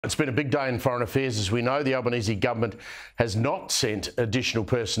It's been a big day in foreign affairs, as we know. The Albanese government has not sent additional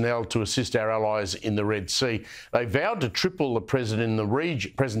personnel to assist our allies in the Red Sea. They vowed to triple the presence in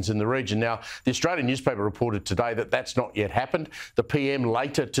the region. Now, the Australian newspaper reported today that that's not yet happened. The PM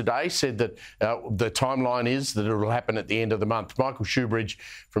later today said that the timeline is that it will happen at the end of the month. Michael Shoebridge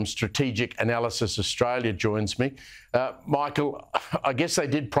from Strategic Analysis Australia joins me. Michael, I guess they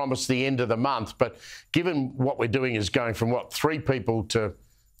did promise the end of the month, but given what we're doing is going from, 3 people to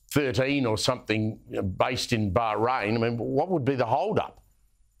 13 or something based in Bahrain, I mean, what would be the hold-up?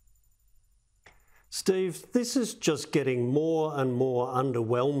 Steve, this is just getting more and more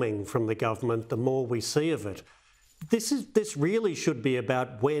underwhelming from the government the more we see of it. This really should be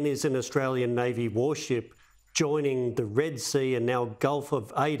about when is an Australian Navy warship joining the Red Sea and now Gulf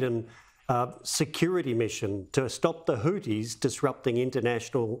of Aden security mission to stop the Houthis disrupting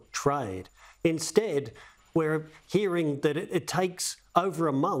international trade. Instead, we're hearing that it takes over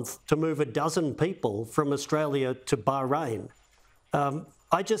a month to move a dozen people from Australia to Bahrain.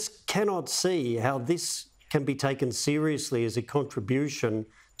 I just cannot see how this can be taken seriously as a contribution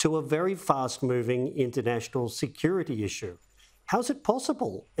to a very fast-moving international security issue. How's it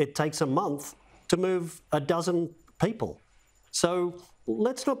possible it takes a month to move a dozen people? So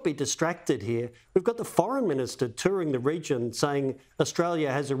let's not be distracted here. We've got the foreign minister touring the region saying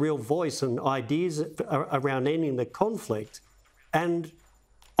Australia has a real voice and ideas around ending the conflict. And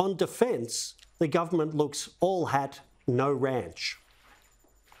on defence, the government looks all hat, no ranch.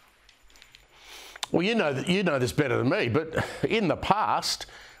 Well, you know this better than me, but in the past,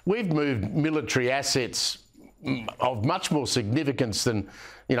 we've moved military assets of much more significance than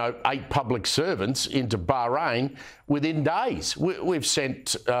 8 public servants into Bahrain within days. We've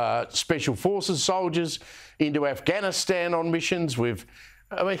sent special forces soldiers into Afghanistan on missions.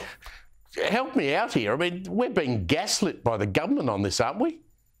 Help me out here. I mean, we're being gaslit by the government on this, aren't we?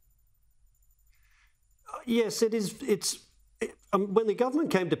 Yes, it is. When the government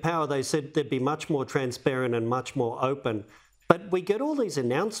came to power, they said they'd be much more transparent and much more open. But we get all these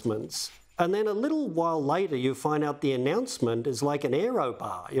announcements, and then a little while later, you find out the announcement is like an aero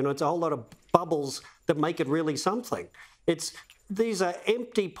bar. It's a whole lot of bubbles that make it really something. These are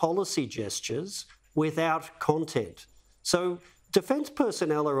empty policy gestures without content. So defence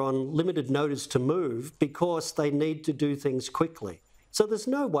personnel are on limited notice to move because they need to do things quickly. So there's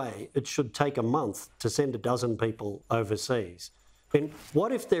no way it should take a month to send a dozen people overseas. And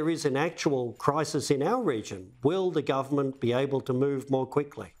what if there is an actual crisis in our region? Will the government be able to move more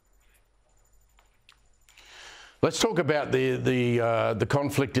quickly? Let's talk about the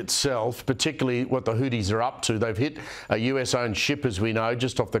conflict itself, particularly what the Houthis are up to. They've hit a US-owned ship, as we know,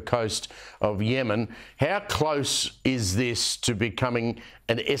 just off the coast of Yemen. How close is this to becoming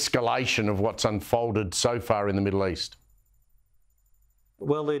an escalation of what's unfolded so far in the Middle East?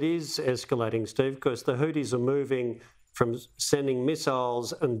 Well, it is escalating, Steve, because the Houthis are moving from sending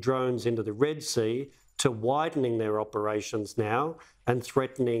missiles and drones into the Red Sea to widening their operations now and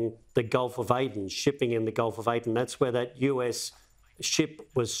threatening the Gulf of Aden, shipping in the Gulf of Aden. That's where that US ship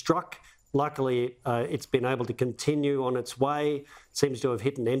was struck. Luckily, it's been able to continue on its way. It seems to have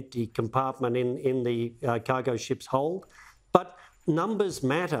hit an empty compartment in the cargo ship's hold. But numbers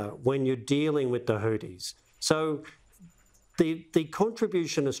matter when you're dealing with the Houthis. So the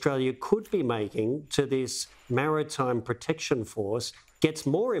contribution Australia could be making to this maritime protection force gets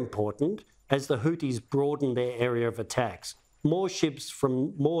more important as the Houthis broaden their area of attacks. More ships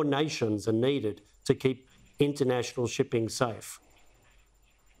from more nations are needed to keep international shipping safe.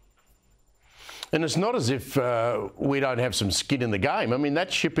 And it's not as if we don't have some skin in the game. I mean,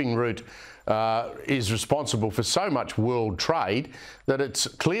 that shipping route is responsible for so much world trade that it's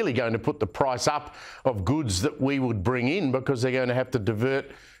clearly going to put the price up of goods that we would bring in because they're going to have to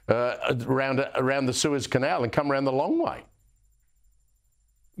divert around the Suez Canal and come around the long way.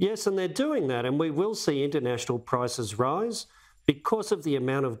 Yes, and they're doing that, and we will see international prices rise. Because of the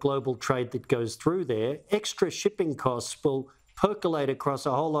amount of global trade that goes through there, extra shipping costs will percolate across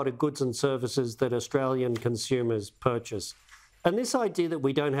a whole lot of goods and services that Australian consumers purchase. And this idea that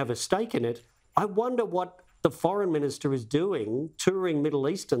we don't have a stake in it, I wonder what the foreign minister is doing touring Middle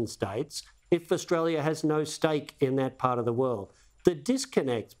Eastern states if Australia has no stake in that part of the world. The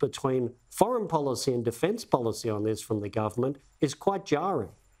disconnect between foreign policy and defence policy on this from the government is quite jarring.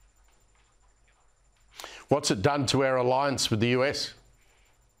 What's it done to our alliance with the US?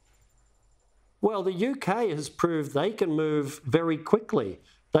 Well, the UK has proved they can move very quickly.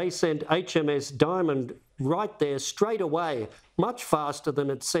 They sent HMS Diamond right there straight away, much faster than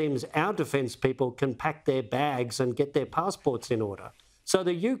it seems our defence people can pack their bags and get their passports in order. So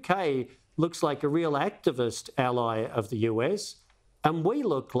the UK looks like a real activist ally of the US. And we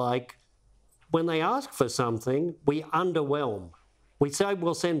look like, when they ask for something, we underwhelm. We say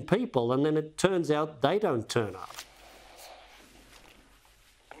we'll send people, and then it turns out they don't turn up.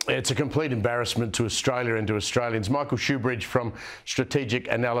 It's a complete embarrassment to Australia and to Australians. Michael Shoebridge from Strategic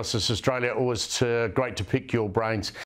Analysis Australia, always great to pick your brains.